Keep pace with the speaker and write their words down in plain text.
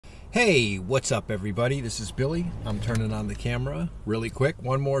Hey, what's up everybody? This is Billy. I'm turning on the camera really quick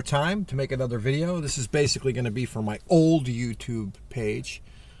one more time to make another video. This is basically going to be for my old YouTube page,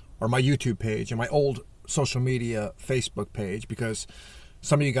 or my YouTube page, and my old social media Facebook page, because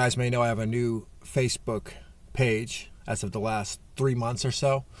some of you guys may know I have a new Facebook page as of the last 3 months or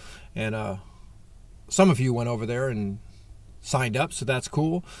so, and some of you went over there and signed up, so that's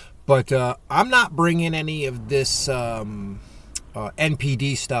cool. But I'm not bringing any of this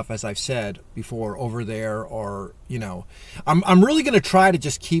NPD stuff, as I've said before, over there, or I'm really going to try to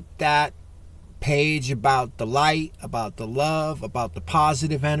just keep that page about the light, about the love, about the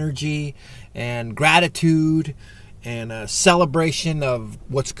positive energy and gratitude and a celebration of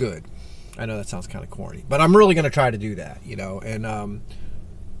what's good. I know that sounds kind of corny, but I'm really going to try to do that, and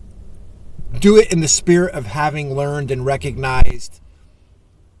do it in the spirit of having learned and recognized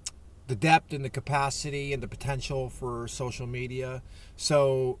the depth and the capacity and the potential for social media.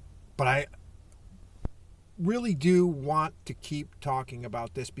 So, but I really do want to keep talking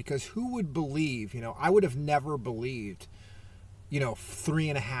about this, because who would believe, I would have never believed,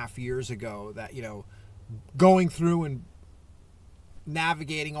 3.5 years ago that, going through and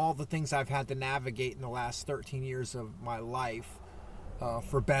navigating all the things I've had to navigate in the last 13 years of my life,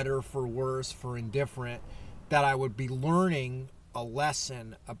 for better, for worse, for indifferent, that I would be learning a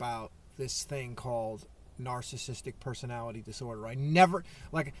lesson about this thing called narcissistic personality disorder. I never,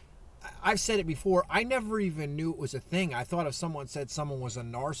 I've said it before, I never even knew it was a thing. I thought if someone said someone was a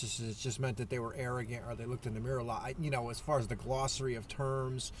narcissist, it just meant that they were arrogant or they looked in the mirror a lot. As far as the glossary of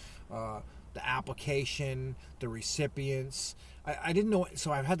terms, the application, the recipients, I didn't know.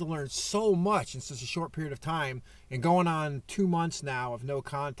 So I've had to learn so much in such a short period of time, and going on 2 months now of no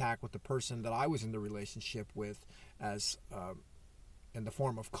contact with the person that I was in the relationship with, as in the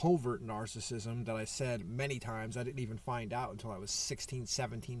form of covert narcissism that I said many times I didn't even find out until I was 16,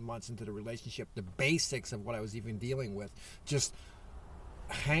 17 months into the relationship. The basics of what I was even dealing with, just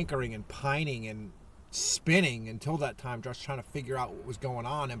hankering and pining and spinning until that time, just trying to figure out what was going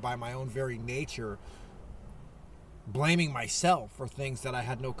on, and by my own very nature, blaming myself for things that I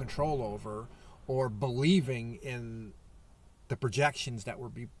had no control over, or believing in the projections that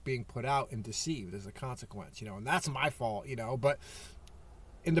were being put out and deceived as a consequence, and that's my fault, but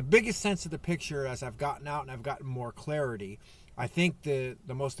in the biggest sense of the picture, as I've gotten out and I've gotten more clarity, I think the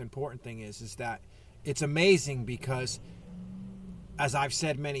most important thing is that it's amazing, because as I've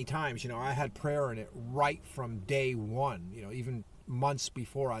said many times, I had prayer in it right from day one, even months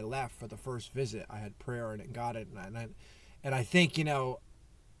before I left for the first visit, I had prayer in it and got it. And I think,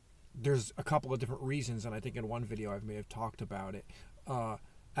 there's a couple of different reasons, and I think in one video I may have talked about it,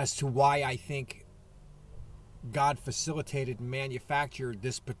 as to why I think God facilitated and manufactured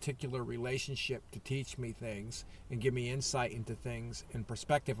this particular relationship to teach me things and give me insight into things and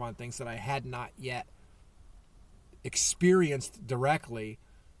perspective on things that I had not yet experienced directly,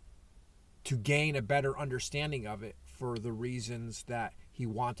 to gain a better understanding of it for the reasons that he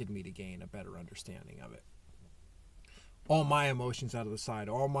wanted me to gain a better understanding of it. All my emotions out of the side,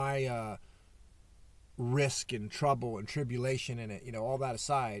 all my risk and trouble and tribulation in it, all that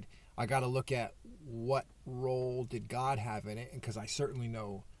aside, I got to look at what role did God have in it, because I certainly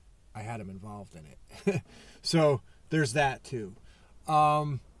know I had him involved in it. So there's that too.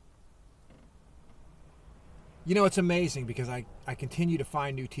 It's amazing, because I continue to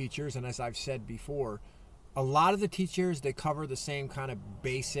find new teachers, and as I've said before, a lot of the teachers, they cover the same kind of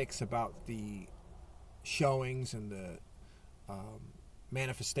basics about the showings and the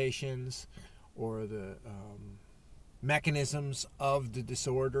manifestations, or the mechanisms of the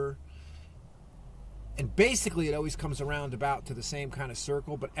disorder. And basically it always comes around about to the same kind of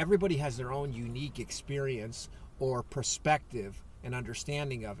circle, but everybody has their own unique experience or perspective and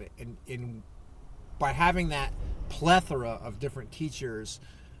understanding of it. And by having that plethora of different teachers,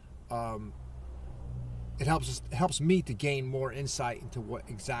 it helps me to gain more insight into what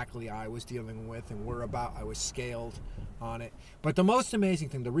exactly I was dealing with and where about I was scaled on it. But the most amazing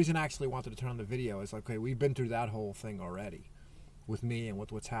thing, the reason I actually wanted to turn on the video, is okay, we've been through that whole thing already with me and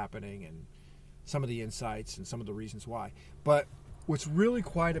with what's happening and some of the insights and some of the reasons why. But what's really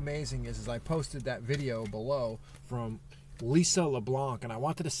quite amazing is I posted that video below from Lisa LeBlanc, and I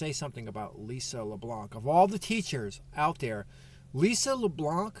wanted to say something about Lisa LeBlanc. Of all the teachers out there, Lisa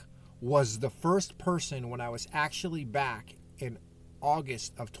LeBlanc was the first person, when I was actually back in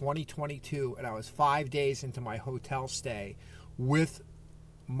August of 2022, and I was 5 days into my hotel stay with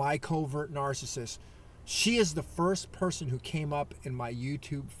my covert narcissist. She is the first person who came up in my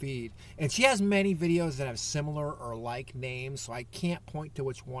YouTube feed, and she has many videos that have similar or like names, so I can't point to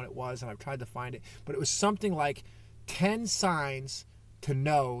which one it was, and I've tried to find it, but it was something like 10 signs to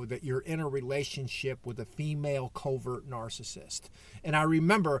know that you're in a relationship with a female covert narcissist. And I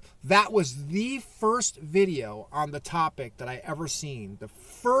remember that was the first video on the topic that I ever seen, the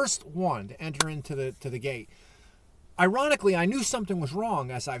first one to enter into the gate. Ironically, I knew something was wrong,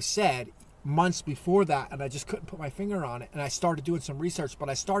 as I've said, months before that, and I just couldn't put my finger on it. And I started doing some research, but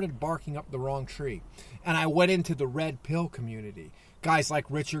I started barking up the wrong tree. And I went into the red pill community. Guys like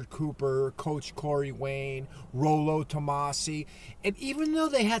Richard Cooper, Coach Corey Wayne, Rollo Tomasi. And even though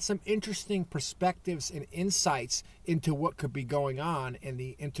they had some interesting perspectives and insights into what could be going on in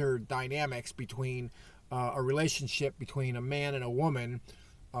the interdynamics between a relationship between a man and a woman,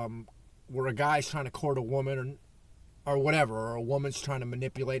 where a guy's trying to court a woman or whatever, or a woman's trying to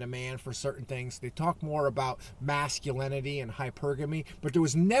manipulate a man for certain things. They talk more about masculinity and hypergamy, but there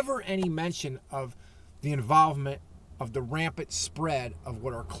was never any mention of the involvement of the rampant spread of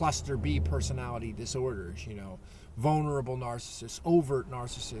what are cluster B personality disorders, you know, vulnerable narcissists, overt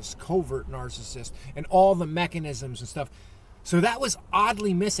narcissists, covert narcissists, and all the mechanisms and stuff. So that was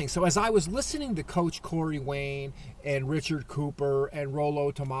oddly missing. So as I was listening to Coach Corey Wayne and Richard Cooper and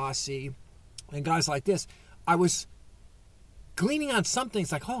Rollo Tomasi and guys like this, I was gleaning on some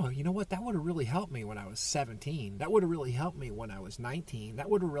things like, oh, you know what, that would have really helped me when I was 17. That would have really helped me when I was 19.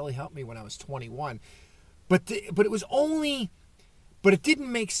 That would have really helped me when I was 21. But it was only, but it didn't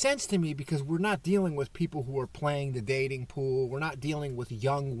make sense to me because we're not dealing with people who are playing the dating pool. We're not dealing with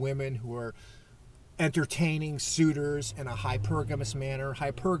young women who are entertaining suitors in a hypergamous manner.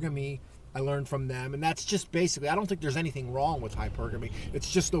 Hypergamy, I learned from them, and that's just basically, I don't think there's anything wrong with hypergamy.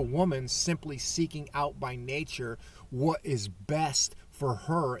 It's just a woman simply seeking out by nature what is best for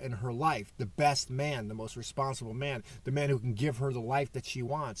her in her life. The best man, the most responsible man, the man who can give her the life that she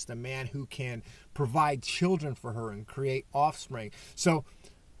wants, the man who can provide children for her and create offspring. So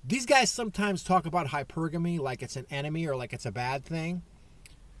these guys sometimes talk about hypergamy like it's an enemy or like it's a bad thing,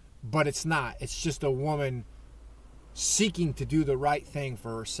 but it's not. It's just a woman seeking to do the right thing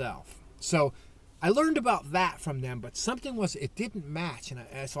for herself. So I learned about that from them, but something was, it didn't match.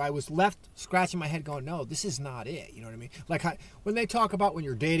 And so I was left scratching my head going, no, this is not it. You know what I mean? Like when they talk about when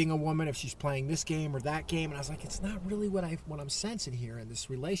you're dating a woman, if she's playing this game or that game, and I was like, it's not really what I'm sensing here in this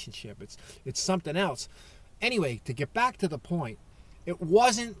relationship. It's something else. Anyway, to get back to the point, it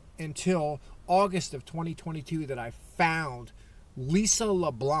wasn't until August of 2022 that I found Lisa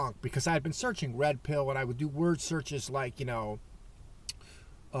LeBlanc, because I had been searching red pill, and I would do word searches like, you know,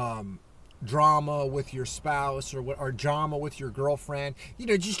 drama with your spouse or drama with your girlfriend, you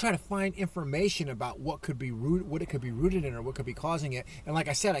know, just try to find information about what it could be rooted in or what could be causing it. And like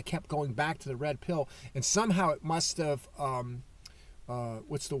I said, I kept going back to the red pill, and somehow it must have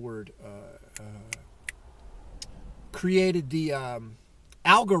created the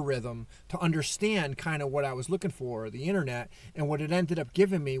algorithm to understand kind of what I was looking for, the internet. And what it ended up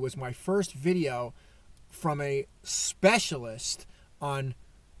giving me was my first video from a specialist on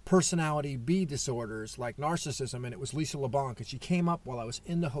personality B disorders like narcissism, and it was Lisa LeBlanc, and she came up while I was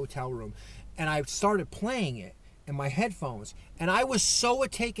in the hotel room, and I started playing it in my headphones, and I was so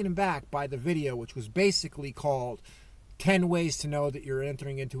taken aback by the video, which was basically called 10 Ways to Know That You're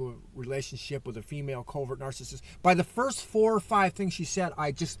Entering into a Relationship with a Female Covert Narcissist. By the first 4 or 5 things she said,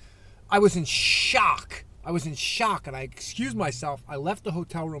 I was in shock. I was in shock, and I excused myself. I left the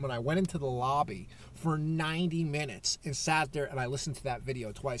hotel room and I went into the lobby for 90 minutes and sat there, and I listened to that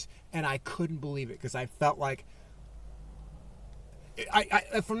video twice, and I couldn't believe it because I felt like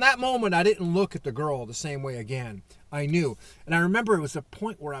I from that moment I didn't look at the girl the same way again. I knew. And I remember it was a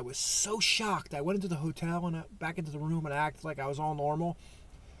point where I was so shocked. I went into the hotel and back into the room and I acted like I was all normal.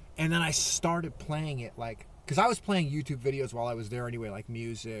 And then I started playing it like, because I was playing YouTube videos while I was there anyway, like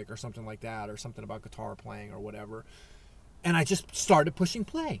music or something like that, or something about guitar playing or whatever. And I just started pushing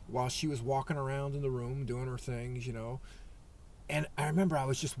play while she was walking around in the room doing her things, you know. And I remember I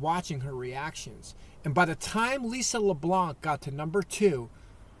was just watching her reactions. And by the time Lisa LeBlanc got to number 2,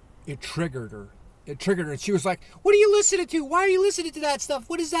 it triggered her. It triggered her. And she was like, what are you listening to? Why are you listening to that stuff?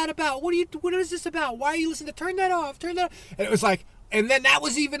 What is that about? What is this about? Why are you listening to? Turn that off. Turn that off. And it was like, and then that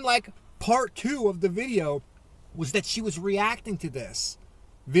was even like part 2 of the video, was that she was reacting to this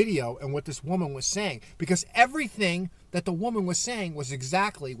video and what this woman was saying, because everything that the woman was saying was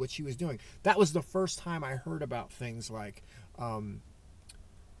exactly what she was doing. That was the first time I heard about things like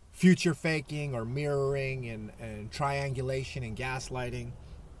future faking or mirroring and triangulation and gaslighting.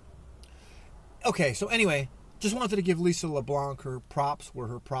 Okay, so anyway, just wanted to give Lisa LeBlanc her props where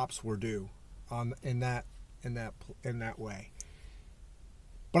her props were due, in that way.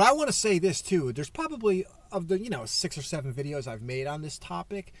 But I want to say this too. There's probably, of the 6 or 7 videos I've made on this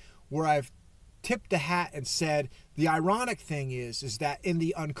topic, where I've tipped the hat and said, the ironic thing is that in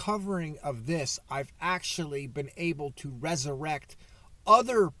the uncovering of this, I've actually been able to resurrect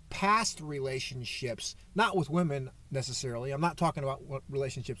other past relationships, not with women necessarily. I'm not talking about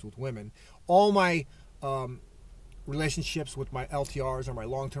relationships with women. All my relationships with my LTRs or my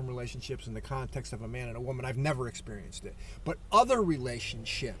long-term relationships in the context of a man and a woman, I've never experienced it. But other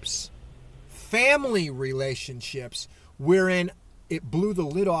relationships, family relationships, wherein it blew the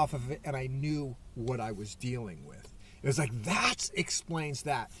lid off of it and I knew what I was dealing with. It was like, that explains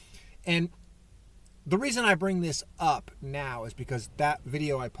that. And the reason I bring this up now is because that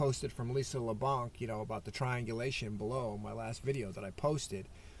video I posted from Lisa LeBlanc, about the triangulation below, my last video that I posted,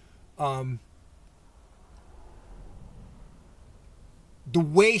 the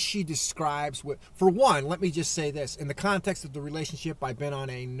way she describes what, for one, let me just say this, in the context of the relationship I've been on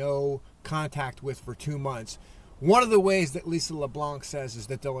a no contact with for 2 months, one of the ways that Lisa LeBlanc says is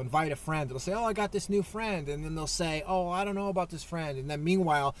that they'll invite a friend. They'll say, oh, I got this new friend. And then they'll say, oh, I don't know about this friend. And then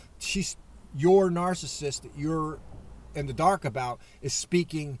meanwhile, your narcissist that you're in the dark about is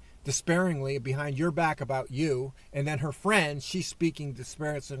speaking despairingly behind your back about you. And then her friend, she's speaking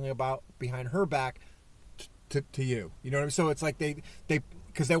disparagingly about behind her back to you. You know what I mean? So it's like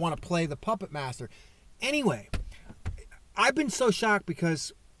because they want to play the puppet master. Anyway, I've been so shocked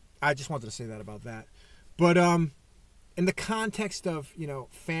because I just wanted to say that about that. But in the context of,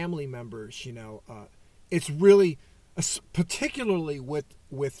 family members, it's really, particularly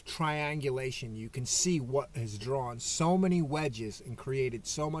with triangulation, you can see what has drawn so many wedges and created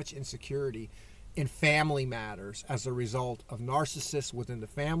so much insecurity in family matters as a result of narcissists within the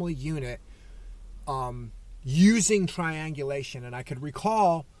family unit using triangulation. And I could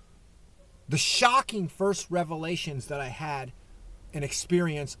recall the shocking first revelations that I had an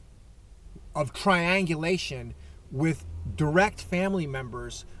experience of triangulation with direct family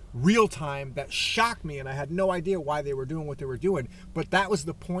members real time that shocked me, and I had no idea why they were doing what they were doing. But that was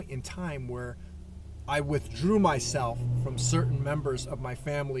the point in time where I withdrew myself from certain members of my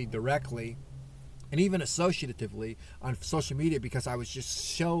family directly and even associatively on social media because I was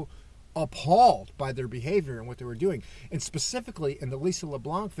just so appalled by their behavior and what they were doing. And specifically in the Lisa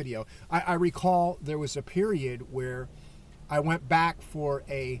LeBlanc video, I recall there was a period where I went back for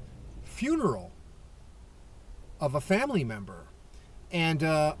a funeral of a family member, and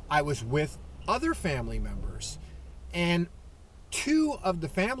I was with other family members, and 2 of the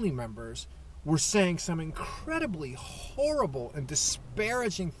family members were saying some incredibly horrible and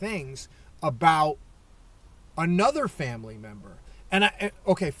disparaging things about another family member. And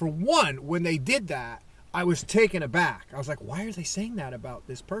okay, for one, when they did that, I was taken aback. I was like, why are they saying that about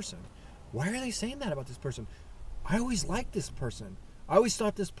this person? Why are they saying that about this person? I always liked this person. I always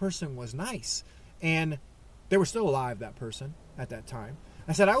thought this person was nice. And they were still alive, that person, at that time.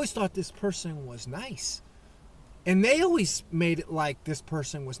 I said, I always thought this person was nice. And they always made it like this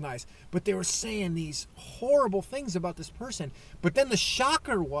person was nice. But they were saying these horrible things about this person. But then the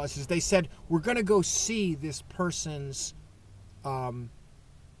shocker is they said, we're going to go see this person's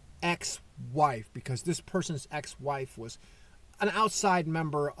ex-wife, because this person's ex-wife was an outside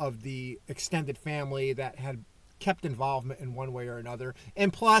member of the extended family that had kept involvement in one way or another.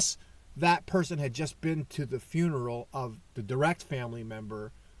 And plus, that person had just been to the funeral of the direct family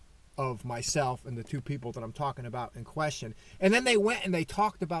member of myself and the 2 people that I'm talking about in question. And then they went and they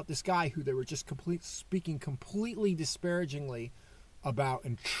talked about this guy who they were just speaking completely disparagingly about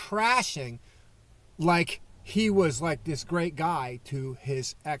and trashing, like he was like this great guy to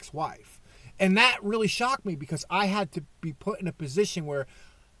his ex-wife. And that really shocked me because I had to be put in a position where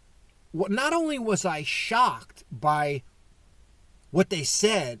not only was I shocked by what they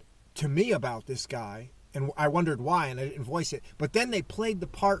said to me about this guy, and I wondered why, and I didn't voice it, but then they played the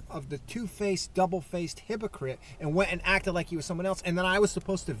part of the two-faced, double-faced hypocrite and went and acted like he was someone else, and then I was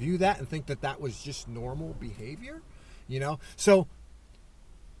supposed to view that and think that that was just normal behavior, So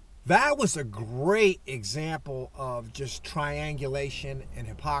that was a great example of just triangulation and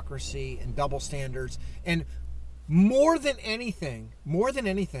hypocrisy and double standards. And more than anything,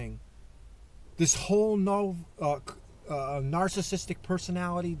 this whole narcissistic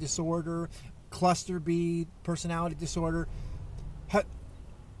personality disorder, cluster B personality disorder,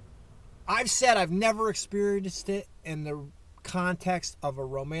 I've said I've never experienced it in the context of a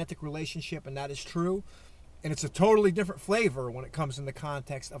romantic relationship, and that is true. And it's a totally different flavor when it comes in the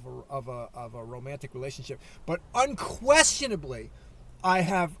context of a romantic relationship. But unquestionably, I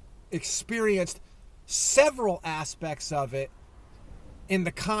have experienced several aspects of it in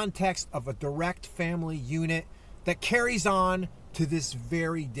the context of a direct family unit that carries on to this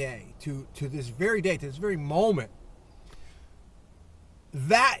very day, to this very moment.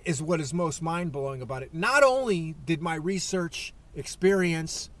 that is what is most mind-blowing about it. Not only did my research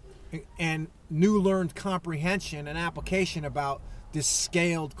experience and new learned comprehension and application about this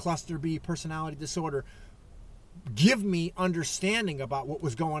scaled cluster B personality disorder give me understanding about what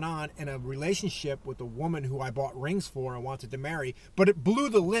was going on in a relationship with a woman who I bought rings for and wanted to marry, but it blew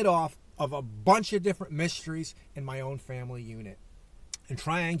the lid off of a bunch of different mysteries in my own family unit. And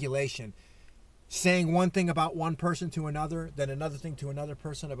triangulation, saying one thing about one person to another, then another thing to another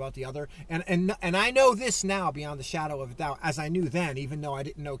person about the other. And I know this now beyond the shadow of a doubt, as I knew then, even though I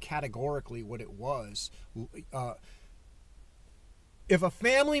didn't know categorically what it was. If a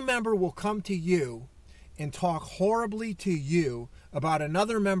family member will come to you and talk horribly to you about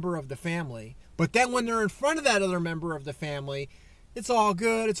another member of the family, but then when they're in front of that other member of the family, it's all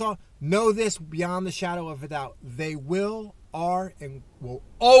good, it's all... Know this beyond the shadow of a doubt. They will, are, and will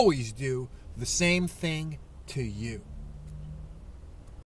always do the same thing to you.